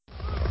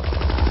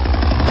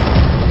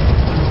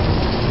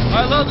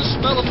love the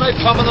smell of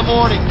napalm in the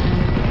morning.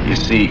 You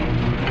see,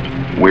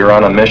 we're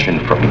on a mission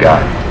from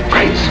God.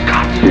 Great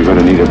Scott. You're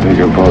gonna need a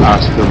bigger boat.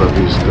 Hasta la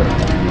vista,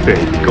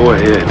 baby. Go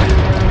ahead.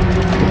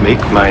 Make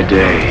my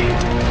day.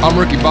 I'm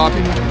Ricky Bobby.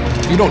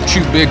 If you don't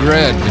chew Big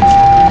Red,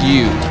 then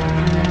you.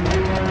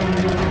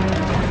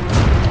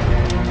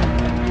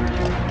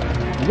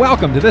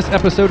 Welcome to this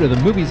episode of the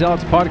Movie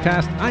Zealots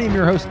podcast. I am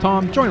your host,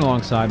 Tom, joined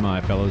alongside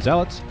my fellow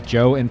zealots,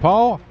 Joe and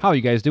Paul. How are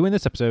you guys doing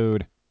this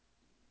episode?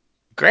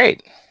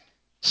 Great.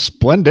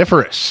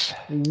 Splendiferous.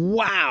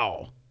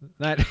 Wow.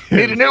 That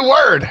Need a new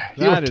word.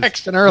 You were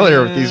texting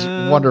earlier with these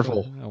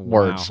wonderful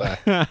words.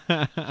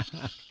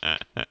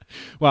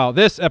 Well,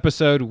 this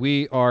episode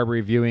we are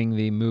reviewing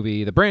the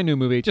brand new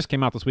movie, it just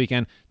came out this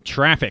weekend,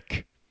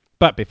 Traffik.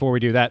 But before we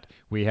do that,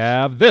 we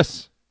have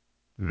this.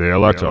 The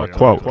Alexa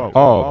quote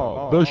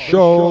of the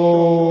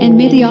show. And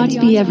may the odds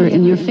be ever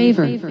in your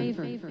favor.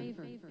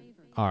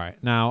 All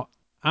right. Now,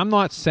 I'm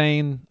not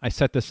saying I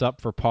set this up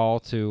for Paul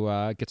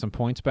to get some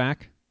points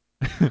back.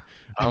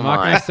 I'm not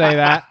going to say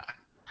that.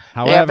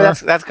 However, yeah, but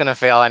that's going to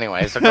fail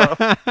anyway, so go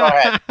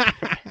ahead.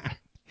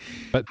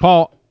 But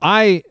Paul,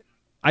 I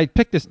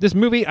picked this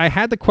movie. I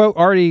had the quote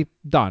already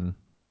done,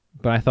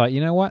 but I thought,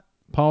 you know what?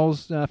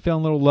 Paul's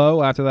feeling a little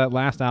low after that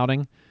last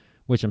outing,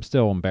 which I'm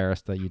still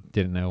embarrassed that you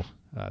didn't know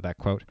that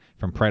quote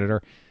from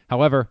Predator.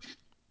 However,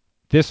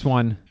 this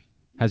one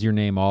has your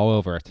name all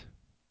over it.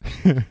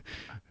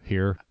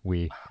 Here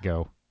we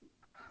go.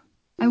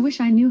 I wish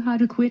I knew how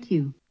to quit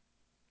you.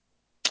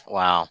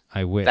 Wow.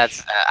 I wish.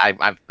 That's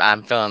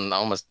I'm feeling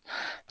almost.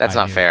 That's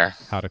not fair.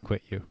 How to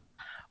quit you?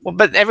 Well,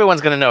 but everyone's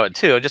going to know it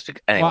too.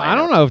 Anyway. Well, I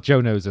don't know if Joe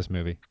knows this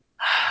movie.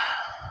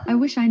 I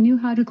wish I knew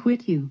how to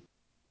quit you.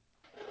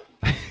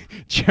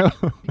 Joe,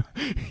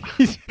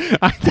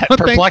 that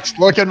perplexed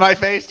look in my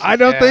face. I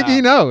don't think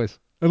he knows,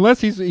 unless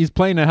he's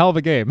playing a hell of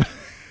a game.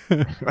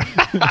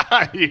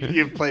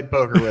 You've played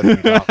poker with me,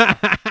 Tom.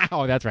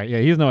 Oh, that's right. Yeah,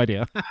 he has no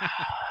idea.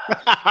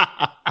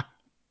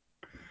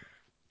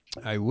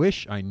 I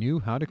wish I knew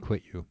how to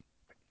quit you.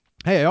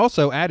 Hey, I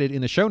also added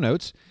in the show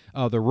notes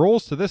the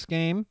rules to this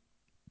game,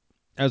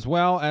 as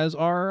well as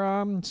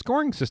our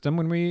scoring system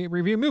when we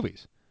review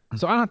movies.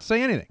 So I don't have to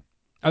say anything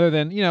other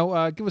than,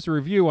 give us a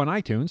review on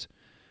iTunes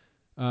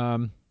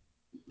and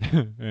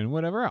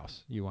whatever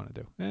else you want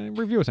to do. And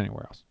review us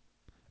anywhere else.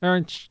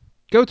 Or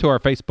go to our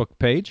Facebook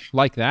page,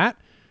 like that.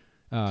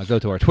 Go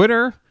to our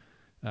Twitter.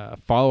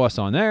 Follow us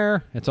on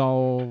there. It's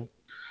all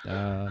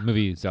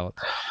Movie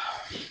Zealots.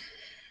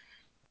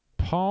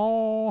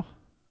 Paul,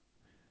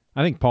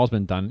 I think Paul's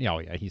been done. Oh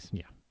yeah, he's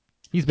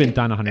been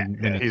done 100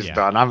 minutes. He's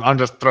done. I'm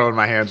just throwing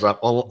my hands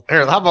up. Well,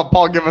 here, how about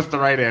Paul give us the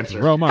right answer?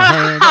 Throw my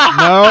hands up.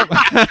 No.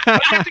 I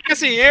have to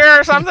guess a year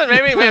or something.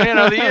 Maybe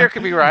the year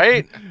could be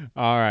right.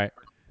 All right,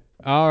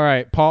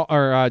 Paul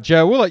or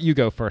Joe, we'll let you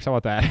go first. How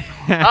about that?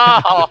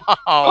 Wow,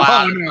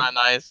 that's not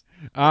nice.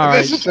 All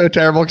right. This is so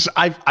terrible because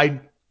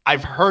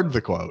I've heard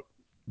the quote,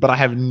 but I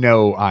have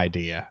no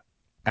idea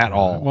at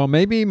all. Well,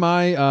 maybe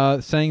my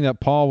saying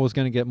that Paul was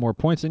going to get more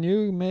points than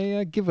you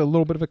may give a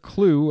little bit of a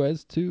clue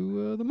as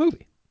to the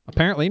movie.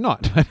 Apparently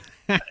not.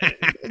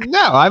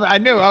 No, I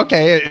knew.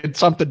 Okay, it's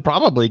something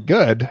probably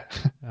good.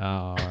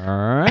 All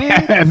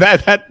right, and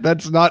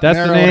that's not. That's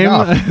the name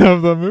enough.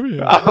 of the movie.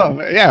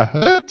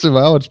 Yeah.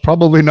 It's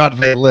probably not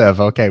They Live.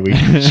 Okay, we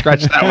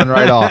scratched that one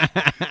right off.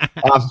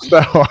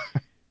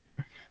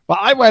 Well,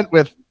 I went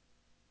with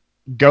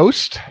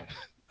Ghost.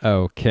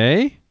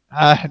 Okay.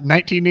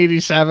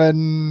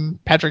 1987,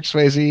 Patrick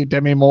Swayze,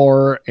 Demi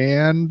Moore,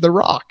 and The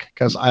Rock,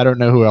 because I don't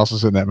know who else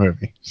is in that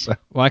movie. So,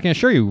 well, I can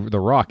assure you The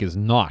Rock is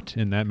not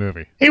in that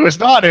movie. He was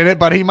not in it,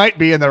 but he might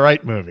be in the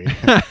right movie.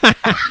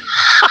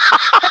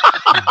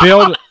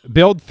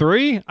 Build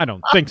 3? I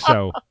don't think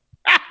so.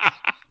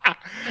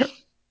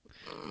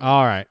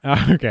 All right.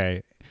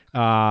 Okay.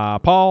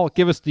 Paul,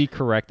 give us the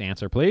correct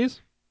answer,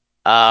 please.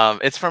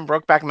 It's from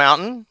Brokeback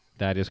Mountain.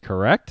 That is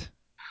correct.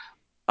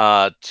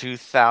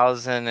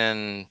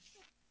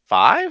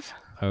 2005.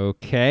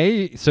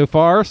 Okay, so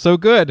far so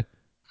good.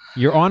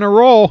 You're on a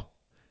roll.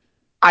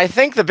 I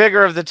think the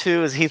bigger of the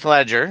two is Heath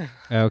Ledger.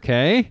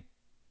 Okay.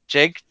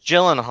 Jake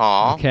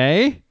Gyllenhaal.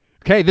 Okay.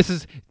 This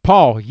is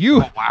Paul.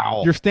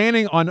 Wow. You're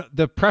standing on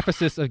the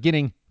prefaces of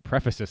getting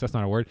prefaces. That's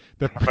not a word.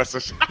 The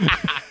Prefaces.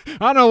 I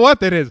don't know what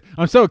that is.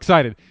 I'm so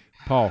excited.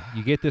 Paul,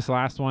 you get this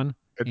last one.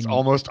 It's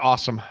almost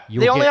awesome.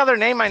 The only other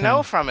name I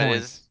know from points. it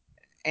is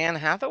Anne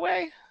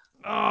Hathaway.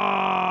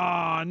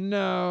 Oh,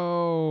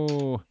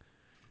 no.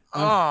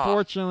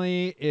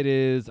 Unfortunately, it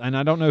is, and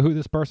I don't know who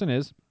this person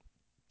is,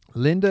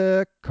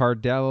 Linda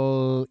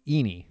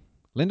Cardellini.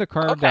 Linda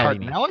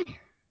Cardellini.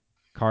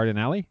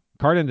 Cardinelli?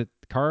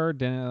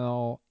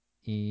 Cardellini.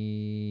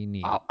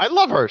 Oh, I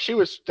love her. She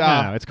was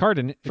no, it's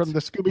from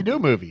the Scooby-Doo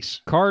movies.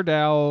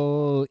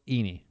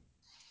 Cardellini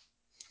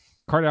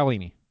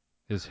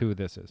is who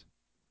this is.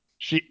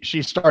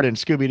 She starred in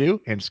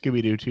Scooby-Doo and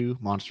Scooby-Doo 2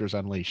 Monsters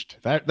Unleashed.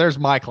 There's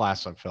my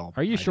class of film.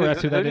 Are you sure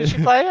that's who that is? Did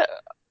she play it?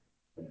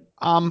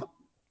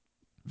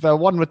 The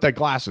one with the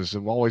glasses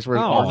who always wears.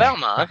 Oh,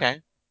 Velma.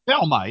 Okay.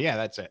 Velma. Yeah,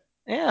 that's it.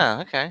 Yeah.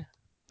 Okay.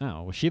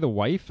 Oh, was she the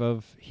wife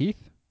of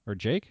Heath or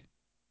Jake?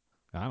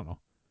 I don't know.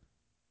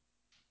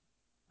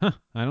 Huh?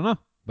 I don't know.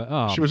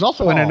 But She was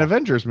also in an Paul.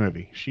 Avengers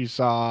movie. She's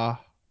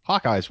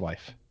Hawkeye's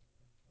wife.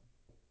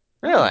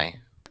 Really?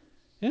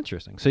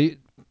 Interesting. So,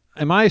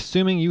 am I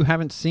assuming you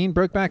haven't seen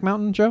Brokeback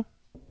Mountain, Joe?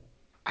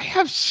 I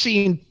have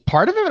seen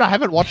part of it, but I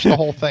haven't watched the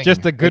whole thing.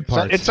 Just the good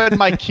parts. It's in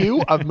my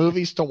queue of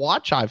movies to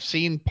watch. I've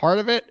seen part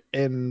of it,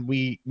 and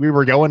we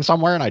were going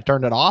somewhere, and I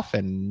turned it off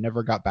and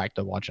never got back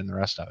to watching the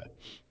rest of it.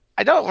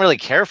 I don't really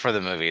care for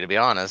the movie, to be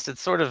honest.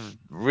 It's sort of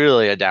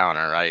really a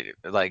downer, right?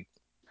 Like,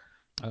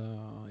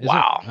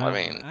 wow.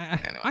 Anyway.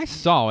 I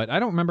saw it. I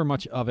don't remember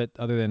much of it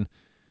other than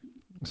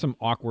some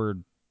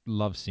awkward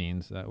love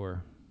scenes that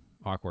were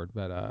awkward.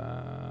 But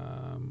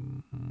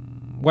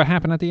what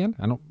happened at the end?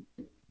 I don't.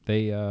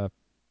 They.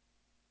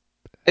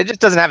 It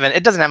just doesn't have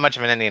it doesn't have much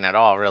of an ending at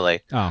all,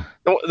 really. Oh.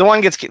 The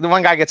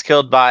one guy gets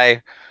killed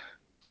by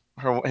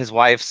his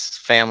wife's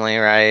family,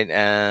 right?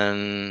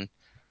 And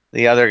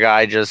the other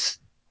guy just.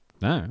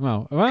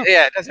 Well,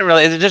 yeah, it doesn't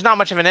really. There's not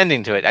much of an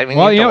ending to it. I mean,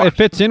 well, it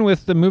fits in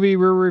with the movie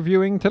we're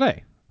reviewing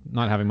today.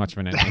 Not having much of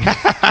an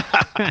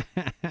ending.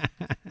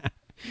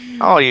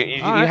 Oh,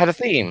 you had a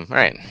theme,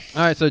 right?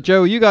 All right, so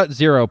Joe, you got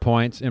 0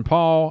 points, and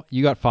Paul,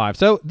 you got 5.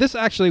 So this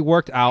actually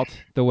worked out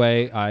the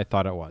way I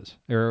thought it was,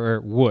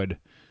 or would.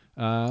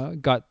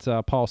 Got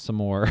Paul some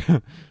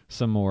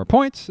more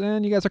points,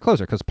 and you guys are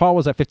closer because Paul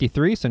was at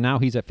 53, so now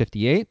he's at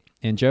 58,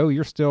 and Joe,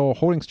 you're still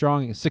holding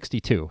strong at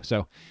 62. So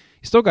you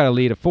still got a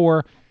lead of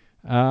 4.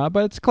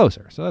 But it's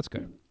closer, so that's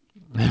good.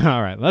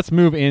 All right, let's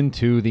move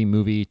into the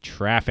movie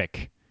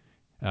Traffik.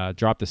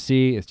 Drop the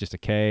C, it's just a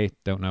K,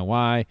 don't know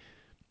why.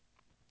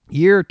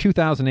 Year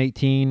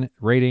 2018,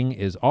 rating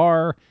is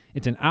R.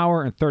 It's an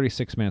hour and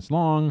 36 minutes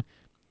long.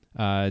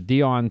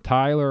 Dion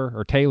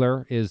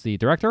Taylor is the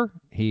director.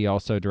 He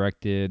also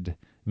directed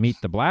Meet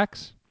the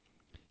Blacks.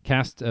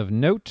 Cast of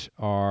note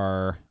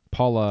are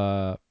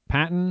Paula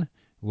Patton,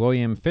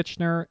 William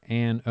Fichtner,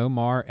 and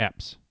Omar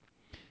Epps.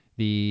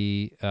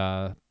 The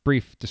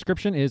brief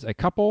description is a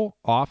couple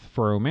off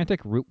for a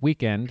romantic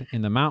weekend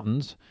in the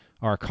mountains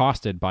are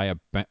accosted by a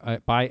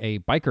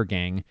biker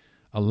gang.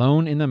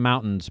 Alone in the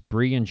mountains,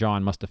 Bree and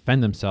John must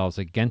defend themselves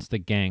against the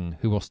gang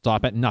who will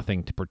stop at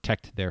nothing to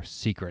protect their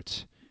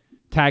secrets.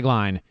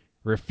 Tagline,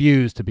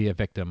 refuse to be a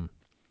victim.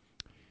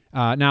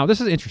 Now,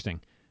 this is interesting.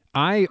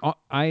 I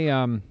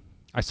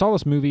saw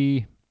this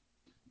movie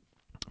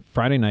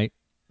Friday night,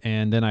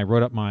 and then I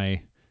wrote up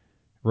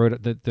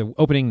the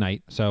opening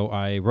night. So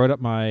I wrote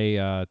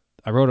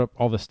up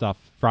all this stuff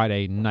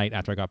Friday night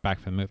after I got back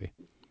from the movie.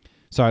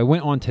 So I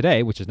went on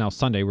today, which is now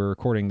Sunday. We're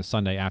recording the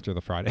Sunday after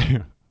the Friday.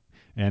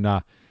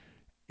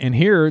 And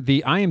here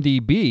the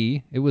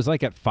IMDb, it was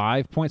like at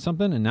 5 point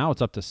something, and now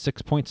it's up to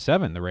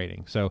 6.7, the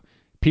rating. So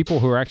people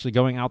who are actually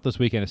going out this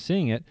weekend and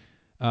seeing it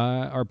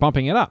are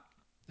bumping it up.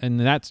 And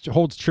that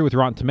holds true with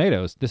Rotten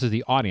Tomatoes. This is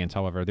the audience,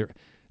 however.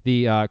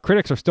 The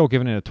critics are still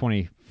giving it a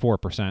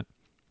 24%.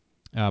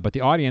 But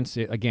the audience,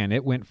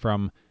 it went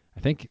from, I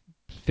think,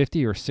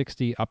 50 or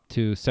 60 up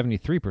to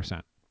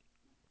 73%.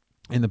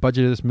 And the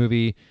budget of this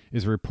movie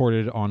is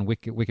reported on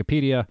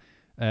Wikipedia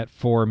at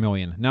 $4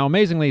 million. Now,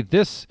 amazingly,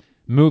 this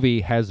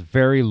movie has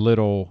very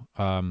little.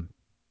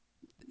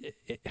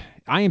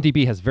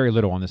 IMDb has very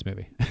little on this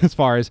movie as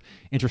far as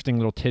interesting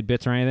little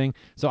tidbits or anything.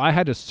 So I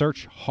had to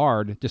search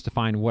hard just to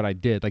find what I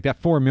did. Like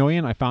that $4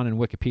 million I found in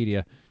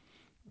Wikipedia.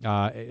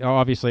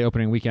 Obviously,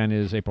 opening weekend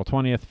is April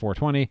 20th,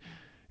 4/20.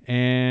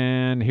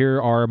 And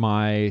here are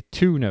my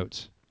 2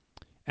 notes.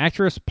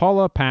 Actress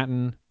Paula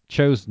Patton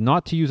chose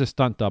not to use a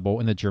stunt double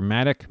in the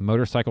dramatic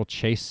motorcycle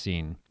chase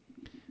scene.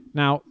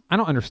 Now, I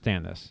don't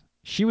understand this.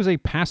 She was a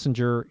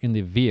passenger in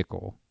the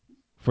vehicle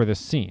for this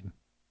scene,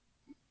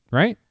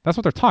 right? That's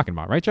what they're talking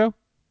about, right, Joe?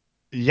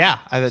 Yeah.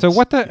 So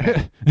what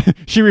the...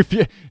 She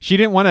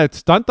didn't want a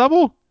stunt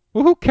double?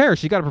 Well, who cares?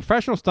 She got a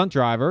professional stunt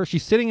driver.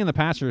 She's sitting in the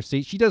passenger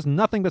seat. She does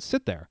nothing but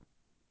sit there.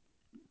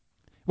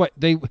 What,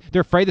 they're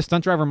afraid the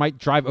stunt driver might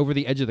drive over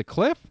the edge of the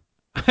cliff?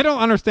 I don't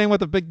understand what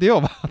the big deal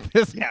about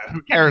this. Yeah,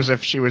 who cares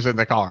if she was in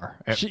the car?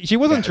 She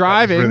wasn't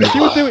driving. She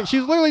was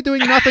literally doing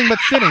nothing but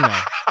sitting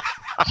there.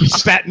 She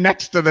sat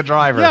next to the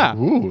driver. Yeah.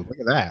 Ooh, look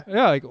at that.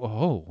 Yeah, like,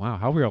 oh, wow,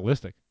 how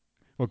realistic.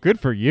 Well, good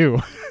for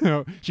you.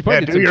 She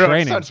probably did do some your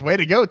training. Own stunts. Way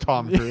to go,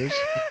 Tom Cruise.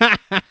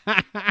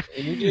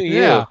 You do you.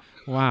 Yeah.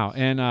 Wow.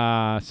 And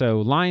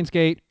so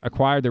Lionsgate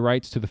acquired the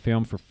rights to the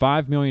film for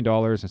 $5 million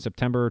in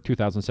September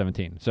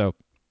 2017. So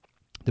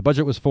the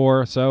budget was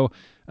 4, so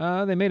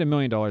they made $1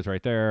 million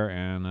right there,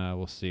 and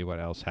we'll see what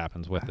else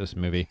happens with this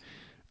movie.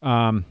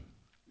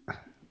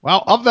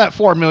 Well, of that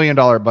 $4 million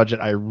budget,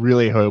 I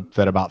really hope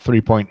that about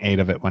 3.8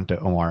 of it went to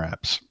Omar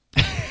Epps.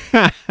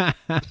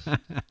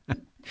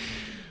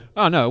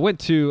 Oh, no, it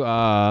went to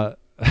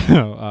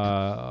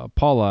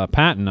Paula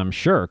Patton, I'm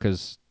sure,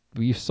 because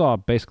you saw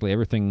basically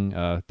everything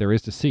there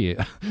is to see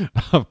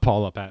of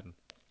Paula Patton.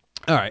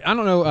 All right, I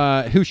don't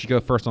know who should go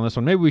first on this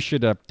one. Maybe we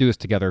should do this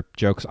together,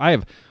 Joe, because I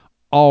have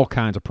all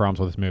kinds of problems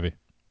with this movie.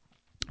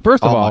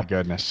 First of all, my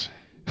goodness.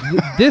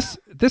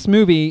 this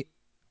movie,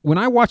 when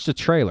I watched the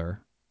trailer,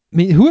 I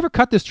mean, whoever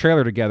cut this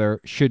trailer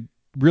together should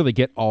really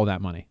get all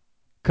that money,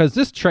 because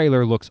this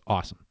trailer looks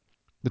awesome.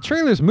 The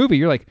trailer's movie,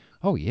 you're like,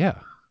 oh yeah,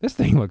 this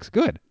thing looks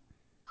good.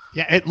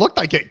 Yeah, it looked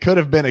like it could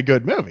have been a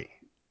good movie.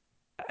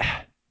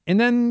 And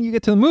then you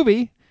get to the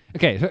movie.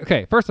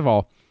 Okay. First of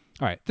all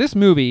right, this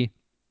movie.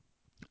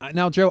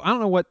 Now, Joe, I don't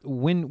know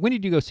when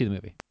did you go see the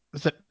movie?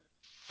 Was it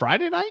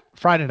Friday night?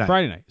 Friday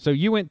night. So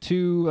you went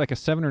to like a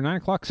 7 or 9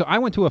 o'clock. So I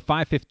went to a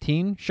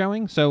 5:15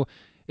 showing. So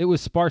it was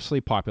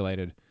sparsely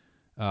populated,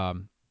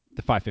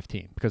 the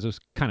 5:15, because it was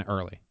kind of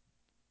early.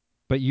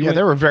 But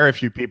there were very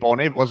few people, and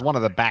it was one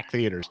of the back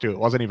theaters too. It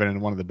wasn't even in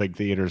one of the big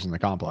theaters in the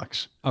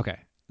complex. Okay.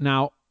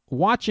 Now,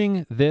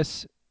 watching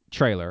this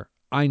trailer,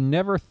 I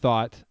never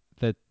thought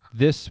that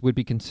this would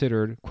be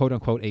considered, quote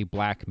unquote, a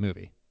black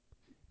movie.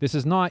 This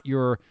is not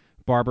your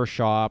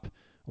barbershop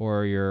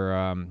or your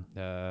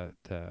I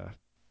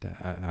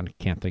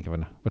can't think of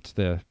it. What's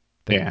the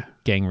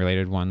gang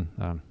related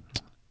one?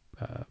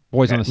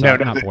 Boys on the Side.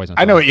 Not Boys on the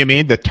Side. I know what you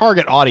mean. The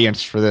target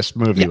audience for this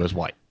movie was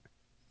white.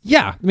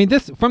 Yeah, I mean,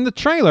 this from the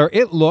trailer,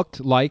 it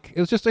looked like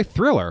it was just a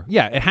thriller.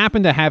 Yeah, it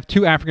happened to have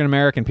 2 African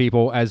American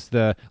people as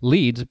the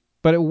leads,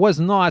 but it was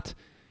not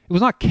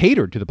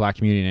catered to the black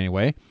community in any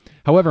way.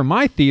 However,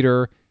 my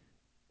theater,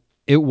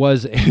 it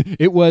was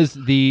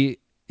the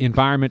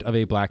environment of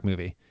a black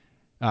movie.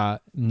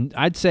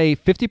 I'd say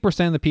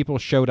 50% of the people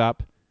showed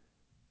up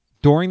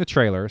during the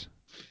trailers.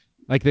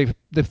 Like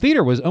the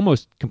theater was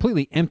almost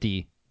completely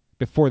empty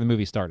before the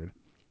movie started.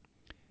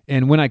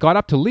 And when I got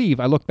up to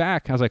leave, I looked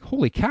back. I was like,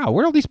 holy cow,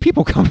 where all these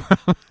people come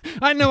from?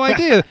 I had no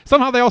idea.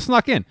 Somehow they all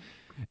snuck in.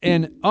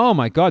 And oh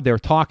my God, they were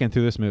talking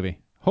through this movie.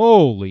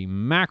 Holy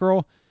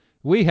mackerel.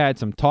 We had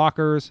some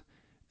talkers.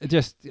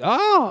 Just,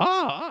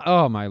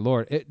 oh my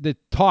Lord. They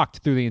talked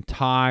through the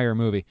entire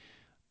movie.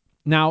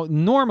 Now,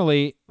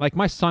 normally, like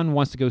my son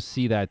wants to go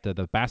see that,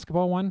 the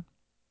basketball one.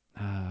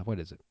 What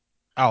is it?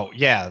 Oh,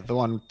 yeah. The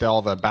one with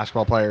all the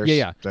basketball players.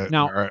 Yeah.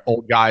 Now,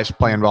 old guys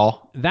playing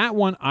ball. That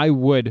one I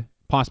would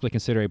possibly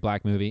consider a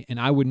black movie, and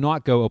I would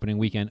not go opening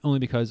weekend only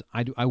because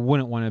I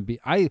wouldn't want to be.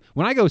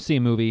 When I go see a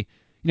movie,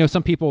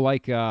 some people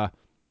like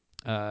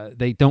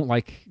they don't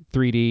like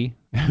 3D,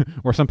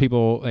 or some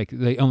people like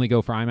they only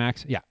go for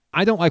IMAX. Yeah,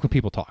 I don't like when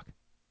people talk.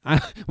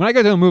 When I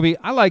go to a movie,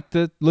 I like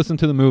to listen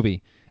to the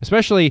movie,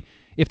 especially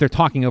if they're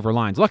talking over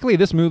lines. Luckily,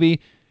 this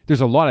movie,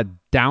 there's a lot of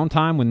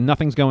downtime when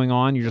nothing's going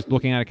on. You're just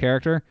looking at a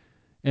character.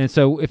 And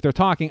so if they're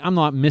talking, I'm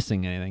not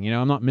missing anything.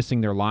 I'm not missing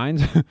their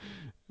lines.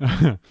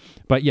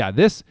 But yeah,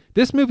 this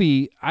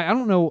movie, I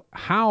don't know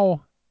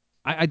how,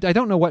 I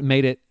don't know what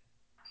made it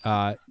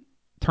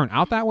turn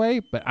out that way,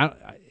 but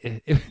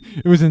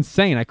it was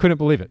insane. I couldn't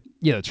believe it.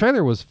 Yeah, the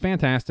trailer was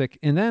fantastic.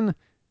 And then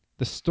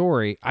the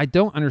story, I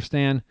don't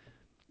understand.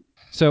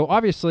 So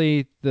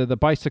obviously the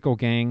bicycle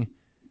gang,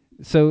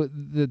 so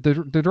the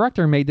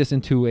director made this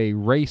into a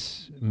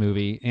race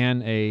movie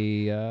and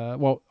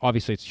well,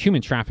 obviously it's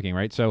human trafficking,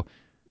 right? So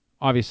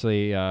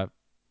obviously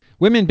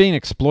women being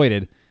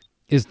exploited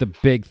is the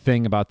big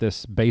thing about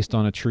this, based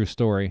on a true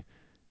story.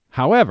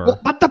 However,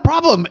 but the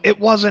problem, it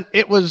wasn't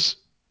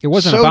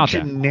so about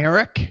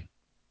generic that.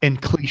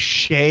 And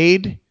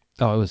cliched.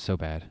 Oh, it was so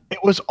bad. It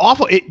was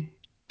awful.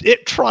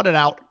 It trotted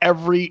out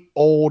every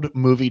old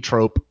movie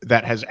trope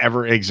that has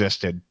ever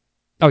existed.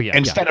 Oh yeah.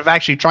 Instead of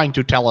actually trying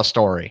to tell a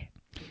story,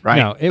 right?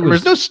 No, there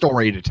was no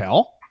story to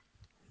tell.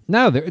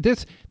 No,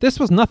 this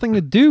was nothing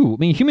to do. I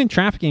mean, human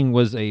trafficking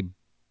was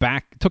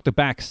took the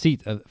back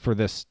seat for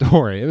this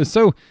story. It was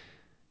so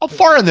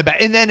far in the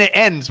back, and then it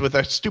ends with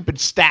a stupid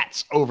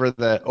stats over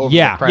the credits.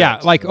 Yeah,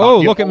 like,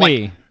 look at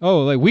me.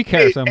 Oh, like we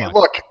care so much. Hey,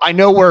 look, I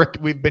know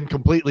we've been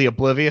completely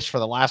oblivious for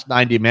the last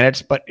 90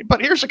 minutes, but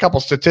here's a couple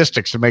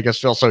statistics to make us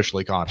feel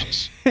socially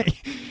conscious.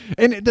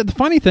 And the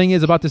funny thing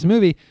is about this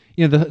movie,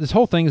 this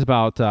whole thing is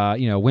about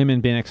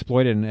women being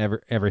exploited and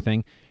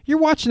everything. You're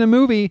watching a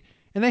movie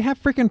and they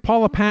have freaking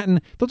Paula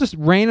Patton. They'll just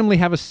randomly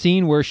have a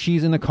scene where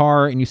she's in the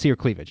car and you see her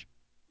cleavage.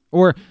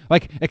 Or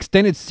like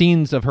extended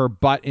scenes of her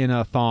butt in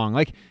a thong.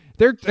 Like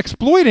they're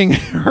exploiting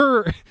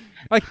her.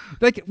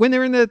 like when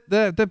they're in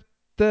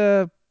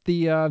the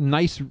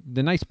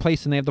nice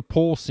place and they have the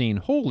pole scene.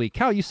 Holy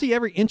cow! You see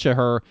every inch of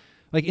her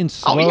like in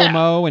slow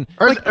mo and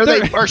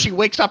or she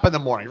wakes up in the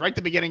morning, right at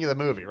the beginning of the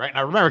movie, right? And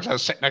I remember because I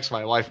was sitting next to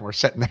my wife and we're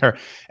sitting there,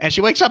 and she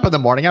wakes up in the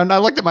morning and I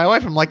looked at my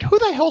wife and I'm like, who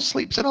the hell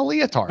sleeps in a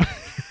leotard?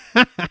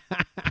 I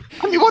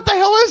mean, what the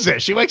hell is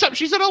this? She wakes up,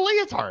 she's in a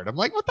leotard. I'm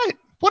like, what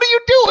are you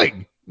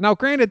doing? Now,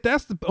 granted,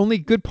 that's the only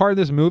good part of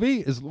this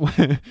movie is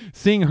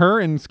seeing her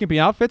in skimpy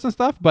outfits and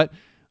stuff. But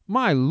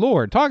my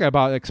Lord, talking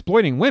about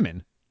exploiting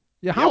women.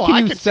 Yeah, how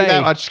can you see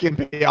that much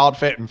skimpy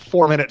outfit in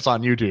 4 minutes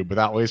on YouTube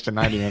without wasting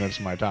 90 minutes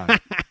of my time?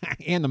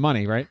 And the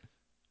money, right?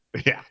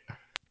 Yeah.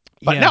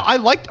 But no, I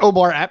liked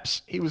Omar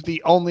Epps. He was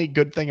the only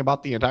good thing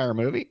about the entire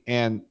movie,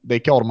 and they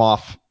killed him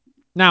off.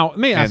 Now, let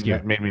me ask you.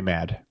 That made me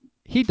mad.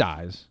 He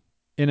dies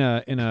in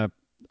a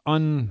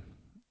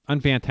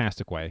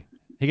unfantastic way.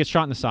 He gets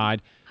shot in the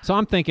side. So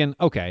I'm thinking,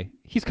 okay,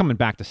 he's coming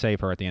back to save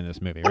her at the end of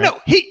this movie,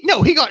 right?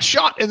 No, he got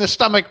shot in the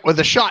stomach with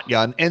a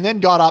shotgun and then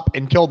got up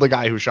and killed the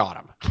guy who shot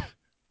him.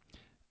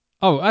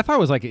 Oh, I thought it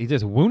was like he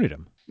just wounded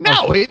him.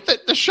 No,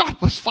 the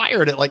shot was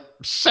fired at like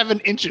 7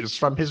 inches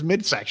from his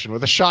midsection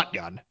with a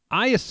shotgun.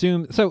 I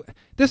assume so.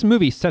 This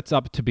movie sets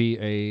up to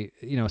be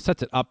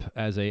sets it up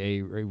as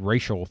a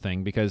racial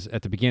thing because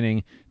at the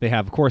beginning they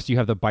have, of course, you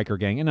have the biker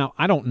gang, and now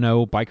I don't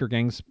know biker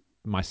gangs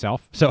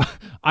myself, so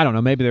I don't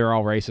know. Maybe they're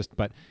all racist,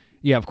 but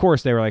yeah, of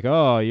course they were like,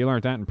 oh, you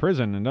learned that in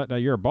prison,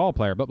 and you're a ball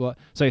player, blah blah.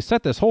 So they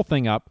set this whole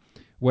thing up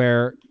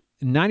where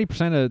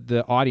 90% of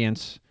the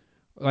audience.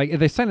 Like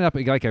they set it up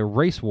like a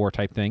race war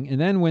type thing,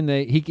 and then when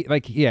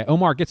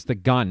Omar gets the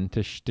gun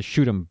to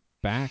shoot him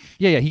back.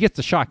 Yeah, he gets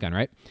the shotgun,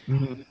 right?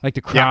 Mm-hmm. Like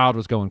the crowd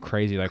was going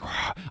crazy. Like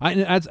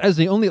as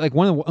the only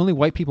one of the only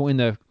white people in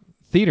the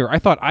theater, I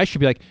thought I should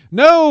be like,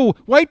 no,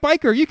 white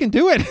biker, you can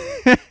do it.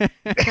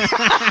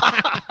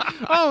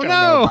 Oh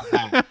no!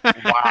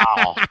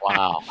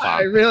 Wow!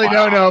 I really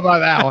don't know about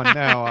that one.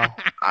 No,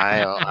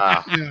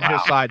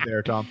 his side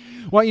there, Tom.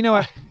 Well, you know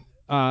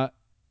what?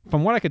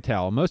 From what I could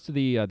tell, most of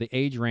the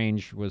age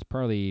range was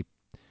probably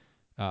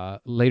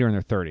later in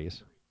their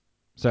 30s.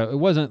 So it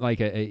wasn't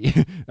like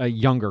a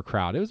younger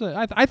crowd. It was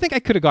I think I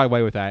could have got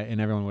away with that, and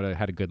everyone would have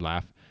had a good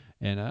laugh,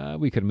 and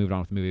we could have moved on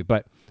with the movie.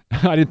 But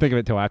I didn't think of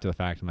it till after the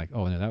fact. I'm like,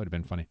 oh no, that would have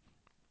been funny.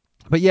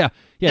 But yeah,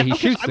 he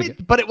shoots.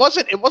 But it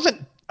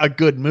wasn't a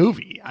good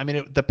movie. I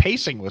mean, the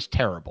pacing was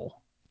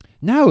terrible.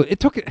 No, it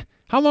took.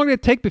 How long did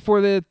it take before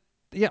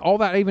all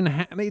that even?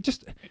 I mean,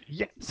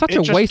 such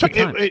a waste of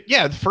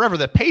time. Forever.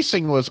 The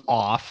pacing was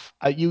off.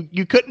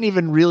 You couldn't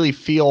even really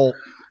feel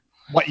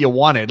what you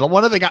wanted.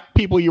 One of the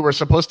people you were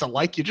supposed to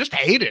like, you just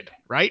hated,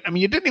 right? I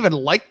mean, you didn't even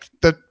like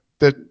the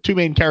two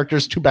main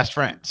characters' two best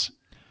friends.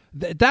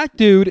 That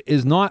dude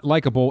is not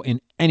likable in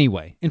any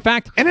way. In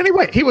fact,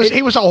 he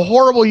was a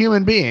horrible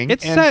human being.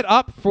 It's set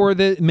up for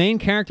the main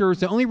characters.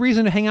 The only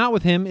reason to hang out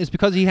with him is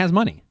because he has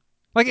money.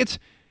 Like it's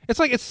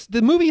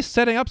the movie is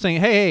setting up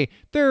saying, hey,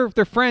 they're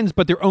friends,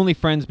 but they're only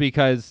friends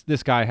because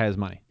this guy has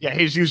money. Yeah,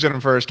 he's using them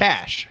for his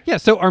cash. Yeah,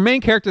 so our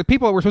main character, the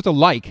people that we're supposed to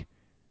like,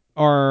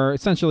 are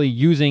essentially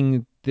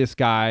using this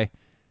guy.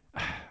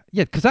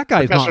 Yeah, because that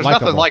guy is not likable.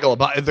 There's nothing likable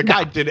about it. The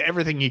guy did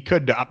everything he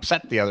could to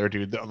upset the other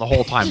dude the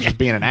whole time, just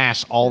being an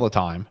ass all the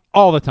time.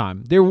 All the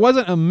time. There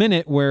wasn't a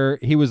minute where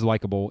he was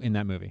likable in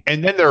that movie.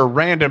 And then their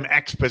random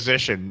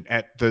exposition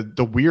at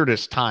the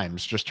weirdest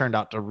times just turned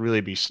out to really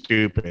be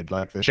stupid.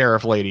 Like the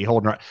sheriff lady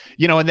holding her,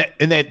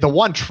 and the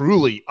one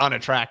truly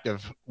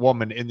unattractive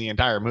woman in the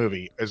entire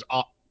movie is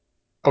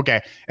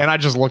okay. And I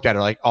just looked at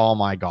her like, oh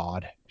my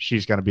God,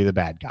 she's going to be the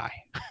bad guy.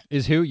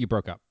 Is who? You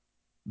broke up.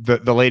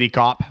 The lady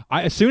cop.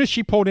 As soon as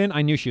she pulled in,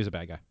 I knew she was a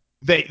bad guy.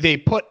 They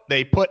put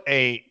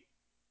a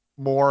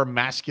more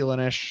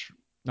masculine-ish,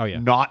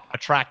 not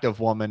attractive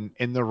woman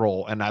in the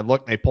role, and I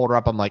looked. They pulled her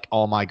up. I'm like,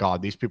 oh my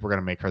God, these people are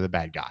going to make her the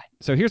bad guy.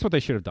 So here's what they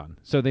should have done.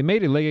 So they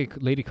made a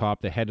lady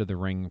cop the head of the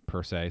ring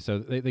per se. So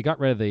they got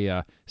rid of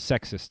the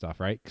sexist stuff,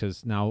 right?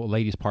 Because now a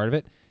lady's part of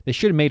it. They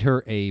should have made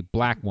her a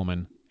black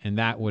woman, and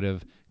that would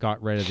have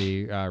got rid of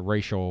the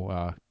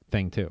racial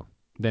thing too.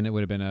 Then it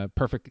would have been a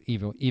perfect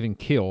even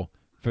kill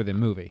for the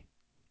movie.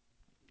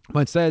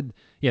 But instead,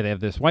 they have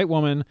this white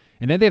woman,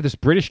 and then they have this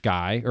British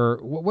guy, or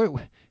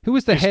who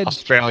was the head?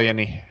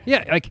 Australian-y.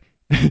 Yeah,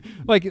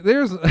 like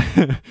there's,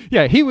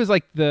 he was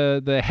like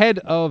the head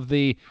of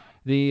the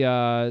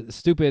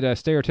stupid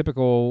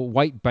stereotypical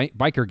white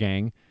biker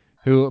gang,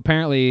 who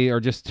apparently are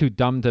just too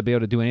dumb to be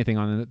able to do anything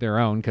on their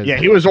own. Cause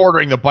he was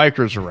ordering the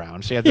bikers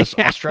around. So he had this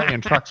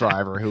Australian truck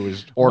driver who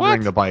was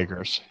ordering the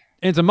bikers.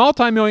 And it's a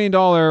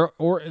multi-million-dollar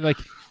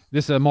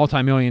This is a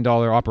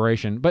multi-million-dollar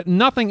operation, but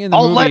nothing in the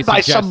movie led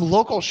by suggests... some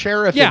local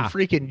sheriff in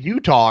freaking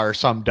Utah or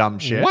some dumb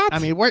shit. What? I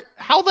mean,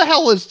 how the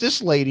hell is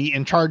this lady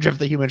in charge of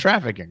the human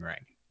trafficking ring?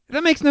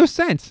 That makes no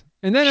sense.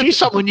 And then she's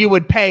someone you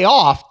would pay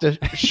off to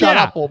shut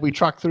up while we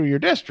truck through your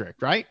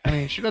district, right? I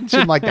mean, she doesn't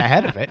seem like the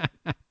head of it.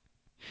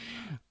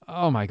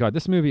 Oh my God,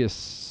 this movie is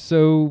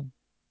so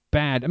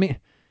bad. I mean...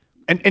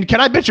 And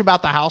can I bitch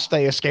about the house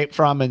they escaped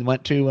from and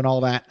went to and all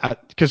that?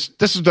 Because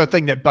this is the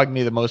thing that bugged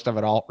me the most of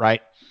it all,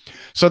 right?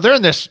 So they're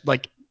in this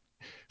like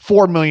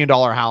 $4 million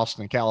house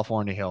in the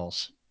California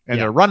hills, and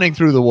they're running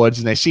through the woods,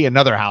 and they see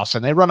another house,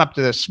 and they run up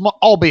to this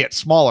albeit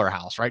smaller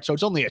house, right? So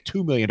it's only a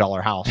 $2 million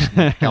house in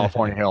the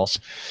California hills,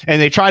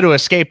 and they try to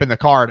escape in the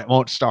car, and it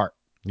won't start.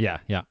 Yeah.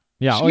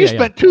 So you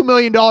spent $2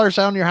 million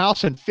on your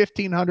house and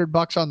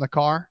 $1,500 on the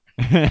car.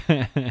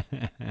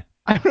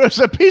 It was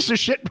a piece of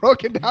shit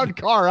broken down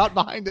car out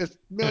behind this $1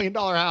 million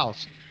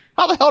house.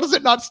 How the hell does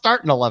it not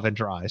start in 11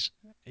 tries?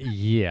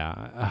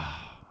 Yeah.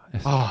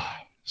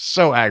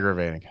 So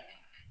aggravating.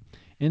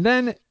 And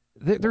then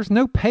there's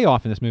no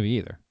payoff in this movie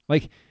either.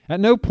 Like at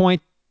no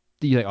point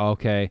do you think,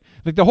 okay.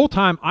 Like the whole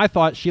time I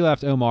thought she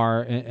left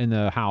Omar in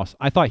the house.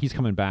 I thought he's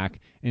coming back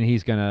and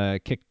he's gonna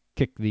kick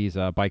these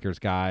bikers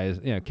guys,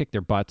 kick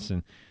their butts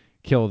and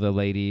kill the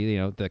lady,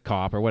 the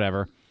cop or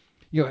whatever.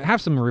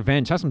 Have some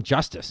revenge, have some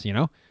justice,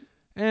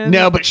 And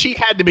no, but she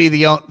had to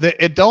be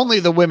only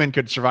the women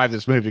could survive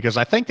this movie, because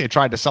I think they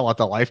tried to sell it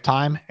to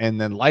Lifetime,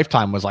 and then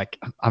Lifetime was like,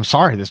 I'm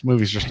sorry, this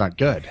movie's just not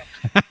good.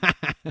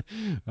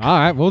 All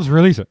right, we'll just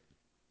release it.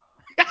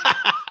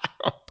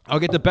 I'll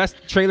get the best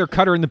trailer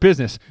cutter in the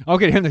business. I'll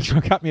get him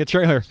to cut me a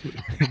trailer.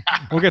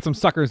 We'll get some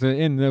suckers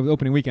in the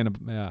opening weekend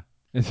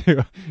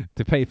to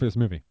pay for this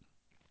movie.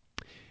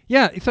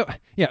 Yeah, so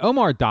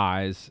Omar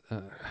dies.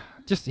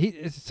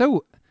 It's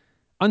so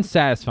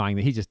unsatisfying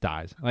that he just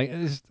dies. Like,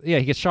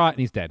 he gets shot and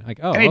he's dead. Like,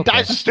 oh, and he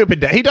dies a stupid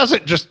death. He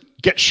doesn't just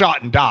get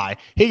shot and die.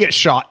 He gets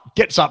shot,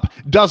 gets up,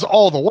 does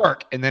all the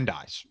work, and then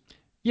dies.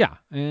 Yeah,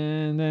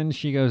 and then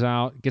she goes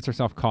out, gets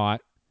herself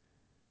caught,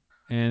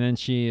 and then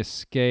she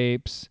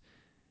escapes.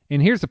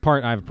 And here's the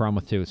part I have a problem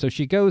with too. So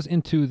she goes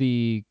into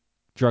the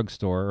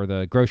drugstore or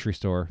the grocery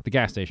store, the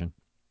gas station,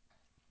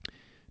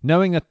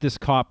 knowing that this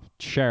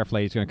sheriff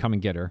lady is going to come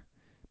and get her,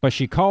 but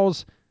she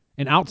calls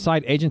an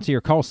outside agency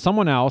or calls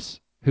someone else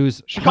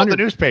who's... She called the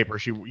newspaper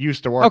she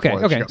used to work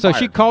for. Okay. So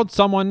she called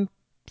someone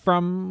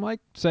from, like,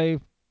 say,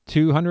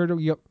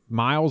 200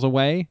 miles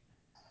away.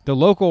 The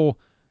local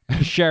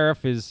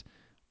sheriff is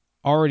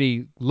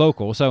already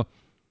local. So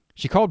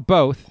she called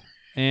both,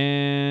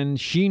 and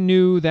she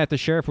knew that the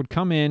sheriff would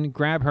come in,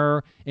 grab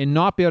her, and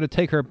not be able to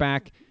take her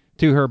back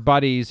to her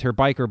buddies, her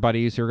biker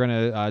buddies, who are going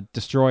to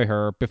destroy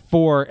her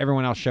before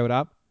everyone else showed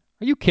up.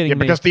 Are you kidding me?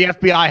 Because the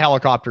FBI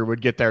helicopter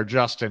would get there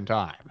just in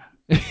time.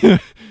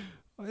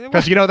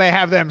 Because, they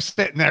have them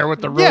sitting there with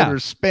the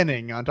rotors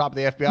spinning on top of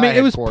the FBI I mean,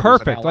 it was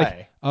perfect. In LA.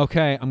 Like,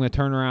 okay, I'm going to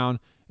turn around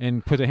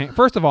and put the hand...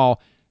 First of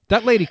all,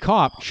 that lady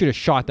cop should have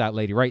shot that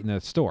lady right in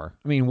the store.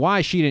 I mean,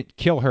 why she didn't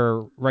kill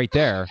her right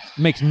there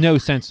makes no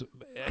sense.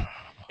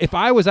 If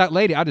I was that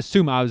lady, I'd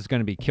assume I was going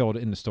to be killed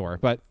in the store.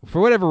 But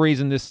for whatever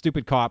reason, this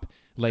stupid cop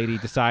lady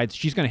decides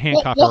she's going to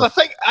handcuff her. Well, the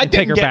thing I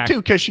didn't get back. too,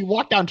 because she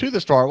walked down to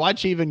the store. Why'd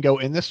she even go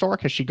in the store?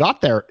 Because she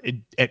got there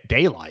at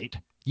daylight.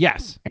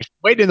 Yes. And she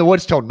waited in the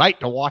woods till night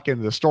to walk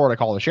into the store to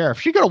call the sheriff.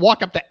 She could have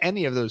walked up to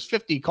any of those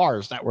 50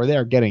 cars that were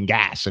there getting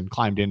gas and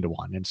climbed into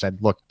one and said,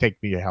 "Look,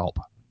 take me to help."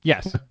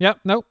 Yes.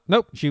 Yep.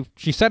 Nope.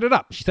 She set it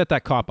up. She set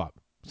that cop up.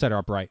 Set her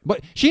up right. But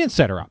she didn't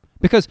set her up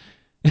because,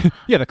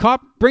 the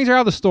cop brings her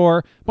out of the store.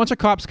 A bunch of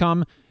cops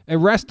come,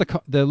 arrest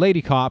the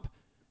lady cop,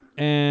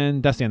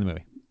 and that's the end of the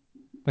movie.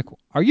 Like,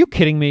 are you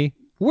kidding me?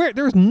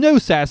 There was no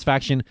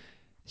satisfaction.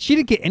 She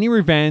didn't get any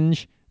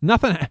revenge.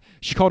 Nothing.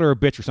 She called her a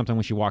bitch or something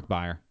when she walked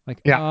by her.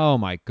 Like, oh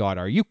my God,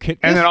 are you kidding?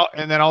 And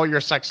then all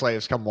your sex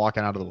slaves come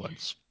walking out of the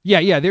woods.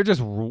 Yeah, they're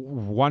just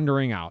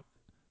wandering out.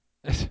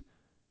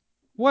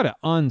 What an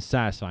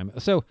unsatisfying.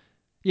 So,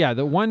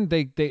 the one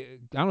they I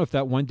don't know if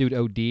that one dude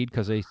OD'd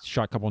because they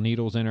shot a couple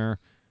needles in her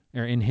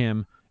or in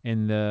him,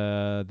 and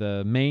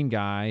the main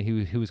guy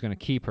who was going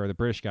to keep her, the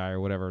British guy or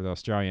whatever, the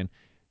Australian,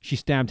 she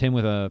stabbed him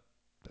with a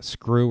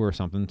screw or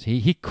something.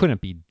 He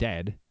couldn't be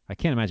dead. I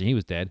can't imagine he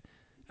was dead.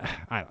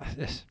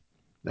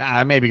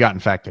 Maybe got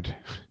infected.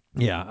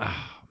 Yeah,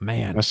 oh,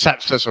 man. The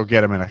sepsis will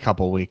get him in a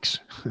couple weeks.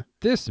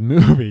 This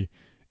movie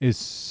is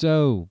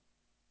so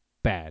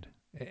bad.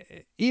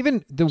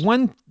 Even the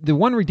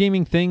one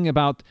redeeming thing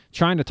about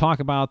trying to talk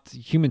about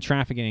human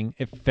trafficking,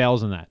 it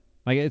fails in that.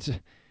 Like,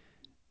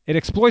 it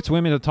exploits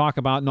women to talk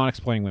about not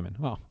exploiting women.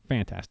 Well,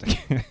 fantastic.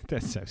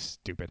 That's so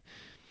stupid.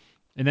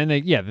 And then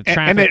the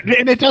traffic,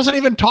 and it doesn't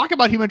even talk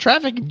about human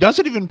trafficking.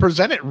 Doesn't even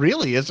present it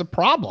really as a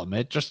problem.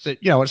 It just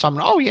it's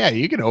something. Oh yeah,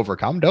 you can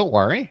overcome. Don't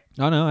worry.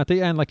 Oh no, at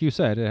the end, like you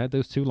said, it had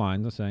those two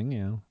lines of saying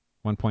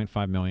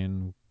 1.5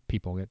 million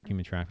people get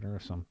human trafficked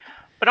or something.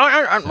 But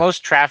aren't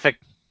most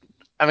trafficked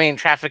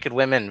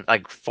women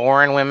like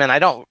foreign women?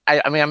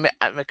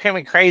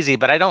 I'm crazy,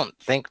 but I don't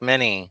think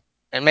many.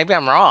 And maybe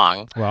I'm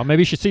wrong. Well,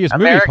 maybe you should see his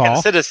movie, American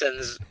Paul.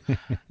 citizens.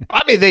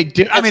 I mean, they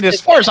do. I mean, as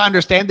far as I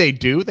understand, they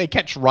do. They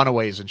catch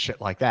runaways and shit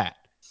like that.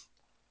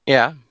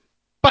 Yeah.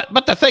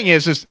 But the thing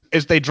is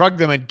they drug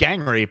them and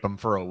gang rape them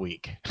for a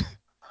week,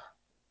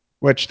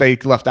 which they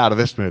left out of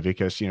this movie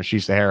because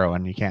she's the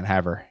heroine. You can't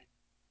have her.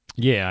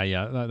 Yeah.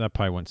 That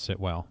probably wouldn't sit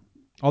well.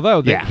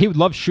 Although he would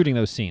love shooting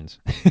those scenes.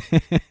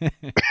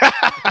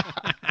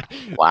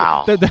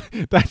 Wow.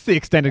 That's the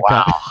extended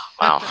cut.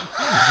 Wow.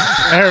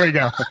 There we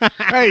go.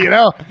 Hey,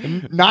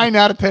 9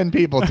 out of 10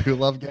 people do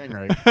love gang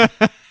rape.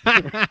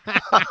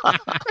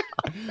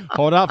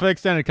 Hold out for the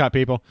extended cut,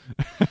 people.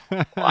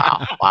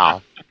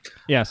 Wow.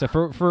 Yeah, so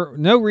for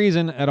no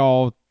reason at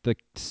all, the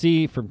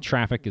C from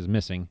Traffik is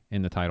missing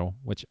in the title,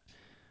 which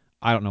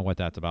I don't know what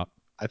that's about.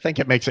 I think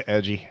it makes it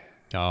edgy.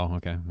 Oh,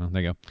 okay. Well,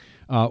 there you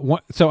go.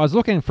 So I was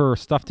looking for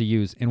stuff to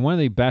use, and one of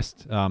the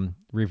best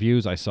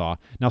reviews I saw.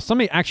 Now,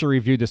 somebody actually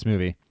reviewed this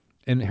movie,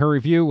 and her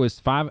review was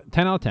 10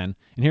 out of 10.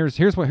 And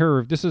here's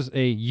what this is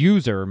a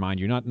user, mind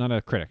you, not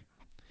a critic.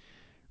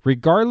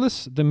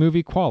 Regardless the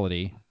movie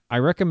quality, I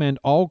recommend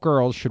all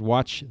girls should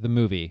watch the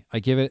movie. I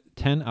give it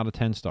 10 out of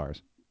 10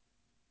 stars.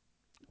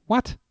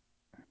 What?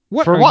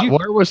 What for what?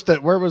 Where was the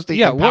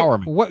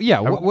empowerment?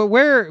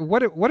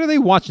 What are they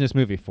watching this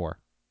movie for?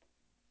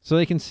 So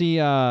they can see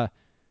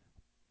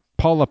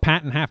Paula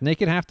Patton half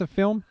naked half the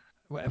film?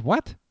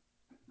 What?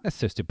 That's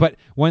so stupid. But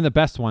one of the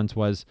best ones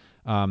was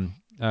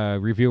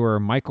reviewer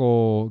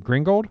Michael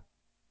Gringold.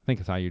 I think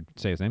that's how you'd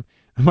say his name.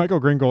 Michael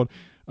Gringold.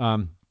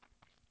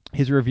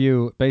 His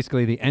review,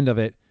 basically the end of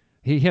it,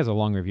 he has a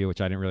long review,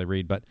 which I didn't really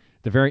read, but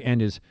the very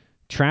end is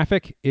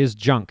Traffik is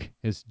junk.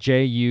 Is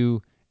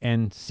Junc.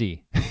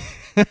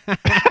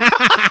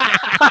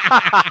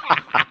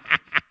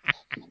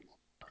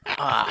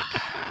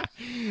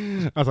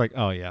 I was like,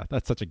 oh yeah,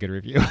 that's such a good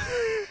review.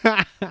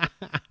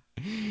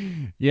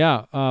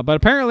 Yeah, but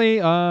apparently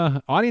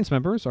audience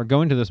members are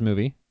going to this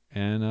movie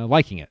and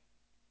liking it.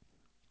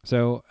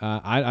 So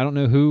I don't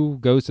know who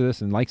goes to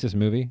this and likes this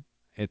movie.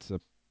 It's a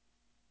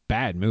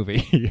bad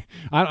movie.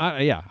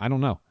 I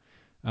don't know.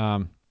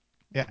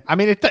 Yeah, I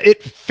mean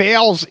it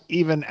fails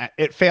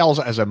it fails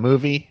as a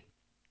movie.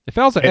 It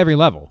fails at every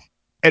level.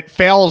 It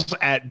fails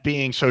at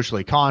being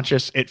socially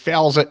conscious. It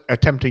fails at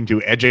attempting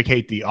to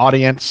educate the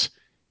audience.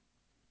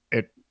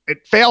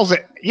 It fails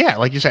at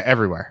like you said,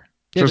 everywhere.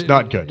 So it's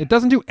not good. It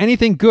doesn't do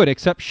anything good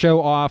except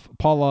show off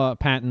Paula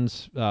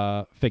Patton's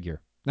figure.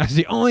 That's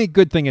the only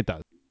good thing it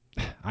does.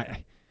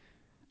 I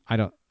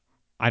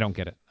don't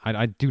get it.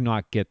 I do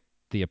not get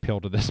the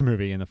appeal to this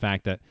movie and the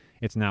fact that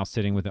it's now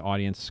sitting with an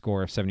audience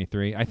score of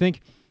 73. I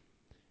think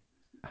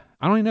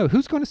I don't even know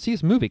who's going to see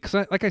this movie because,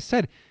 like I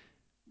said,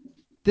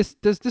 this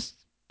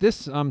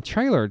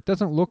trailer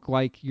doesn't look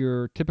like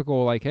your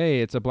typical like,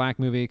 hey, it's a black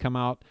movie, come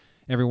out,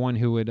 everyone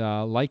who would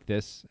like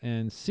this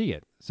and see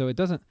it. So it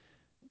doesn't.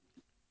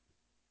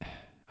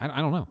 I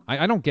don't know.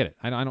 I don't get it.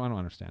 I don't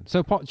understand.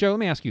 So Joe, let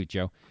me ask you,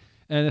 Joe,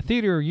 the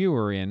theater you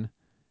were in,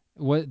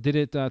 what did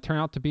it turn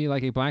out to be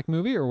like a black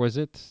movie, or was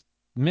it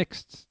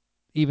mixed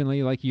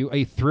evenly like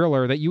a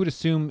thriller that you would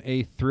assume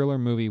a thriller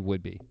movie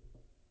would be?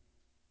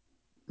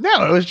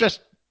 No, it was just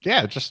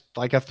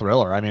like a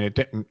thriller. I mean, it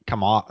didn't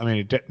come off. I mean,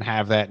 it didn't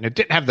have that, and it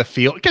didn't have the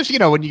feel. Because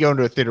when you go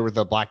into a theater with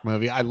a black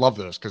movie, I love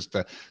those because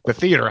the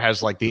theater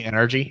has like the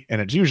energy,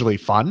 and it's usually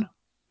fun.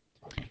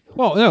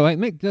 Well, no,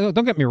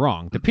 don't get me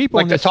wrong. The people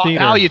like in this theater,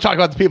 how you talk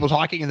about the people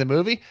talking in the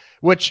movie,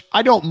 which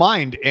I don't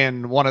mind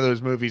in one of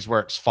those movies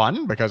where it's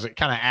fun because it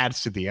kind of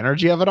adds to the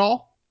energy of it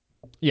all.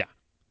 Yeah.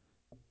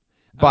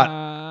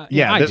 But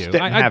this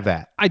didn't have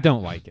that. I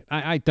don't like it.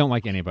 I don't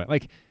like anybody.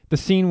 Like the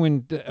scene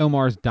when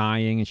Omar's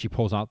dying and she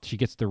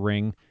gets the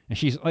ring, and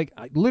she's like,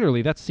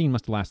 literally, that scene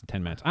must have lasted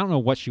 10 minutes. I don't know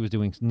what she was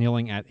doing,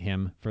 kneeling at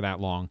him for that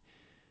long.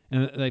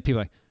 And like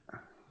people are like,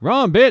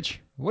 run, bitch!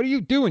 What are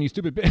you doing, you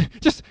stupid bitch?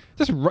 just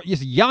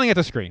yelling at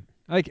the screen.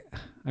 Like,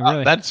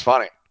 that's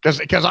funny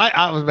because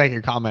I was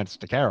making comments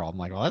to Carol. I'm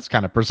like, well, that's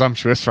kind of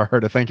presumptuous for her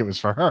to think it was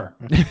for her.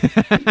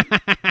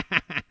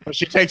 But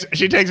she takes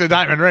a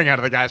diamond ring out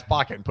of the guy's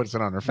pocket and puts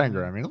it on her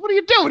finger. I mean, what are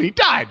you doing? He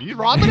died. You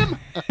robbing him?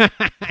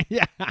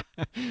 Yeah.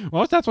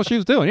 Well, that's what she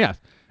was doing. Yes,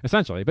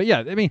 essentially. But yeah,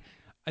 I mean,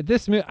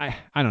 this movie, I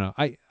don't know.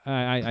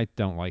 I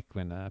don't like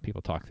when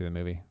people talk through the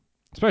movie,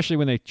 especially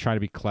when they try to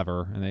be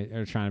clever and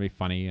they're trying to be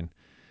funny.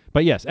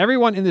 But yes,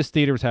 everyone in this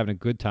theater was having a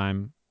good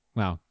time.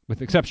 Well, with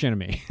the exception of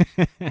me.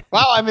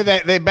 Well, I mean,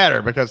 they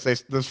better because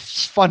the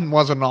fun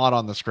wasn't not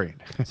on the screen.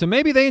 So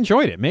maybe they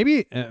enjoyed it.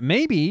 Maybe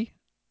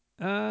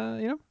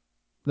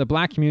the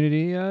black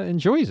community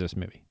enjoys this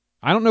movie.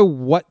 I don't know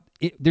what.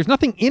 There's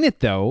nothing in it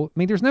though. I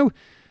mean,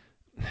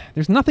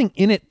 there's nothing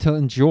in it to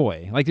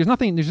enjoy. Like there's no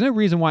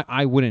reason why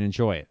I wouldn't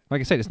enjoy it. Like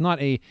I said, it's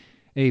not a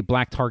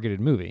black targeted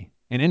movie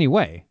in any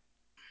way.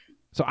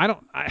 So I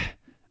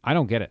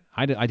don't get it.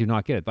 I do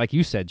not get it. Like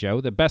you said,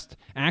 Joe, the best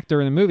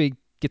actor in the movie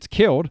gets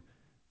killed,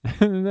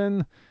 and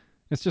then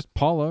it's just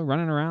Paula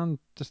running around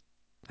just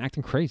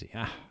acting crazy.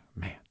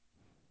 Man.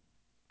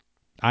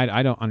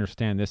 I don't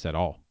understand this at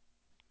all.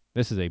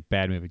 This is a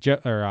bad movie.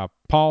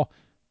 Paul,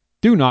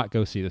 do not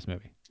go see this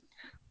movie.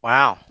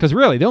 Wow. Because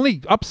really, the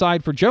only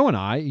upside for Joe and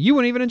I, you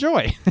wouldn't even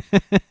enjoy.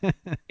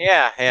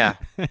 Yeah.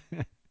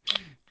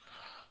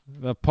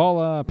 The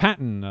Paula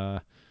Patton.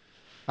 I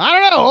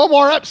don't know.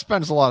 Omar Epps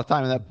spends a lot of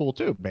time in that pool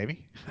too,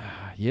 baby.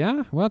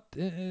 Yeah. Well,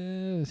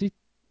 is he?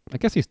 I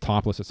guess he's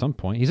topless at some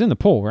point. He's in the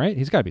pool, right?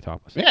 He's got to be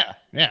topless.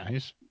 Yeah.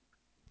 He's.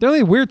 The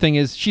only weird thing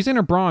is she's in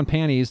her bra and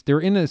panties. They're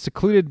in a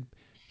secluded,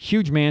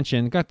 huge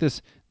mansion. Got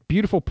this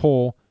beautiful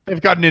pool. They've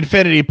got an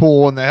infinity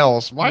pool in the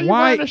hills.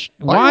 Why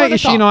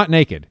is she not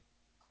naked?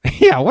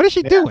 Yeah, what is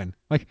she doing?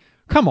 Like,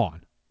 come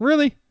on,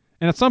 really?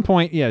 And at some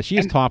point, yeah, she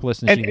is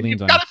topless and she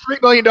leans on. You've got a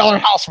 $3 million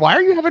house. Why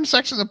are you having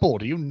sex in the pool?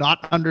 Do you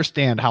not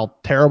understand how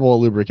terrible a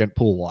lubricant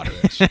pool water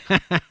is?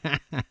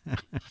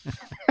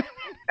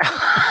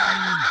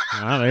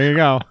 Well, there you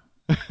go.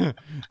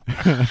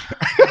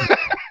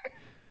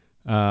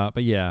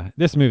 But yeah,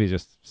 this movie is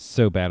just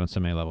so bad on so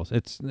many levels.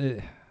 It's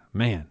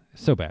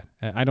so bad.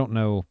 I don't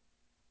know.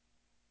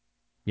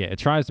 Yeah, it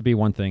tries to be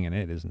one thing and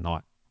it is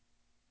not.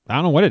 I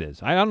don't know what it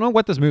is. I don't know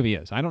what this movie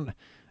is. I don't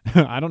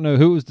know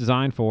who it was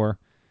designed for,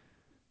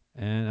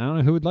 and I don't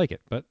know who would like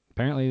it. But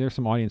apparently, there's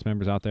some audience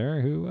members out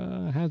there who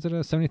has it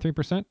at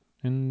 73%,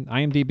 and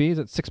IMDb is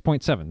at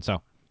 6.7.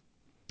 So,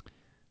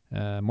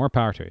 more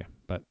power to you.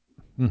 But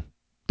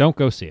don't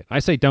go see it. I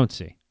say don't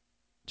see.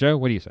 Joe,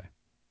 what do you say?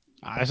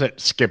 I said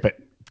skip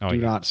it. Do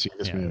not see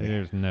this movie.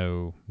 There's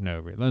no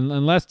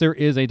unless there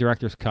is a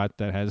director's cut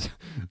that has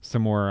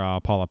some more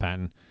Paula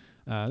Patton.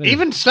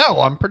 Even so,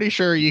 I'm pretty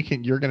sure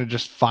you're going to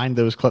just find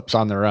those clips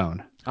on their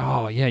own.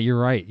 Oh, yeah, you're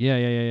right.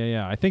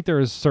 Yeah. I think there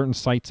is certain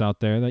sites out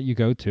there that you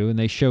go to and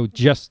they show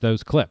just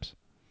those clips.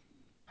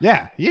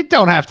 Yeah, you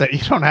don't have to. You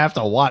don't have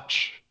to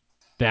watch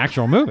The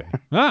actual movie.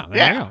 Oh, there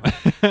Yeah.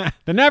 you go.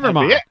 Then never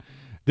That'd be mind.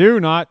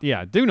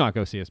 it. Do not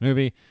go see this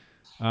movie.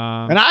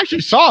 And I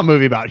actually saw a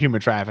movie about human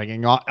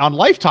trafficking on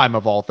Lifetime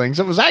of all things.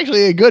 It was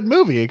actually a good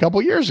movie a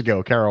couple years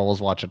ago. Carol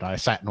was watching it. I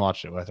sat and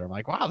watched it with her. I'm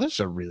like, wow, this is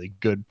a really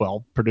good,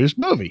 well-produced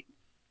movie.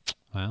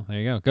 Well, there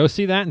you go. Go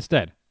see that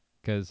instead.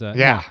 Because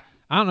Yeah.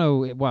 I don't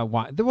know why.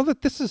 Well,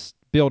 this is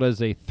billed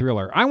as a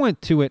thriller. I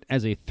went to it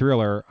as a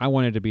thriller. I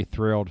wanted to be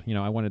thrilled.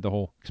 I wanted the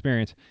whole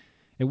experience.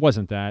 It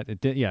wasn't that.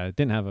 It did. Yeah, it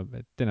didn't have a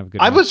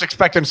good. I was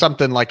expecting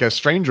something like a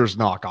Stranger's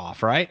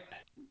knockoff, right?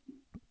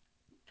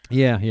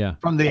 Yeah.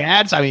 From the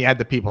ads, I mean, you had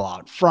the people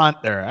out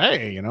front there.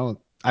 Hey,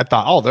 I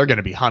thought, oh, they're going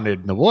to be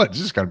hunted in the woods.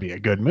 This is going to be a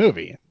good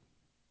movie.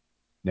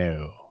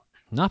 No.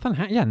 Nothing.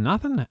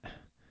 Nothing.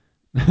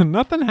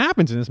 Nothing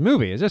happens in this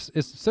movie.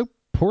 It's so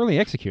poorly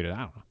executed. I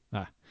don't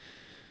know.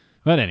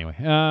 But anyway,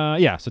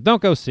 yeah. So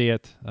don't go see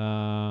it.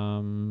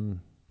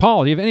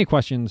 Paul, do you have any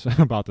questions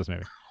about this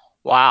movie?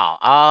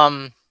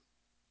 Wow.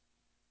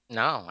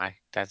 No,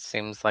 that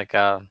seems like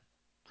a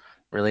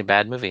really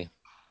bad movie.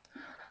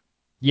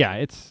 Yeah,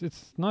 it's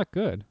not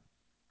good.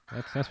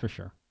 That's for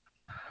sure.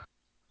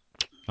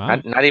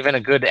 Not even a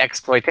good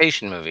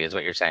exploitation movie is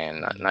what you're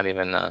saying. Not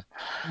even.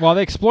 Well,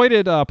 they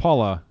exploited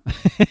Paula.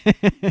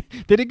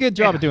 Did a good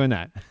job of doing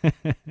that.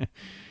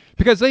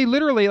 Because they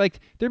literally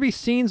there'd be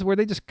scenes where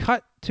they just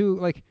cut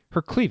to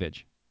her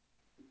cleavage.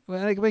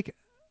 Like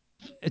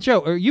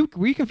Joe, were you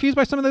confused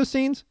by some of those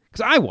scenes?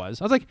 Because I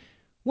was like,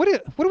 what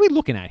are we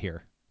looking at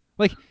here?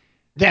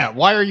 Yeah,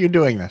 why are you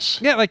doing this?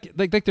 Yeah,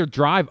 like their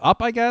drive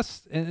up, I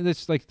guess, and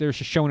it's they're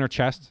just showing her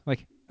chest.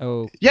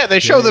 Yeah, they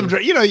show them.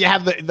 You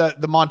have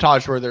the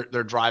montage where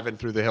they're driving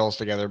through the hills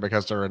together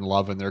because they're in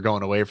love and they're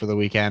going away for the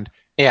weekend.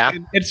 Yeah,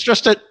 and it's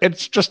just a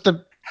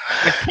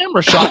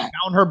camera shot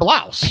down her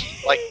blouse.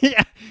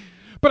 Yeah,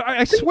 but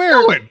I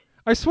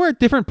swear,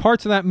 different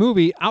parts of that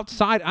movie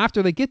outside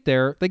after they get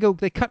there,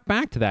 they cut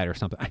back to that or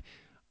something.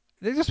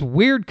 They're just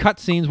weird cut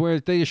scenes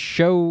where they just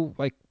show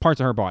parts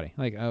of her body.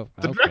 The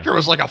director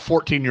was like a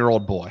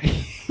 14-year-old boy.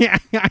 Yeah,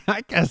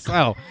 I guess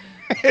so.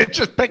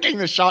 Just picking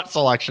the shot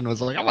selection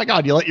was like, oh my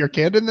god, you let your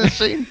kid in this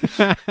scene?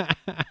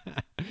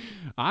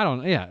 I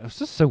don't. Yeah, it was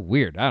just so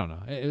weird. I don't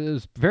know. It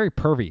was very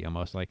pervy,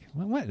 almost like,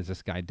 what is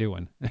this guy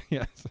doing?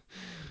 Yes.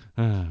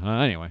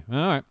 Anyway, all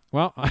right.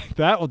 Well,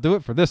 that will do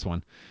it for this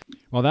one.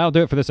 Well, that'll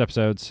do it for this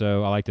episode.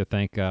 So I'd like to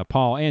thank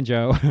Paul and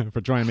Joe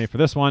for joining me for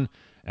this one.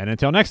 And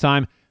until next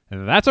time,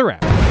 that's a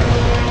wrap.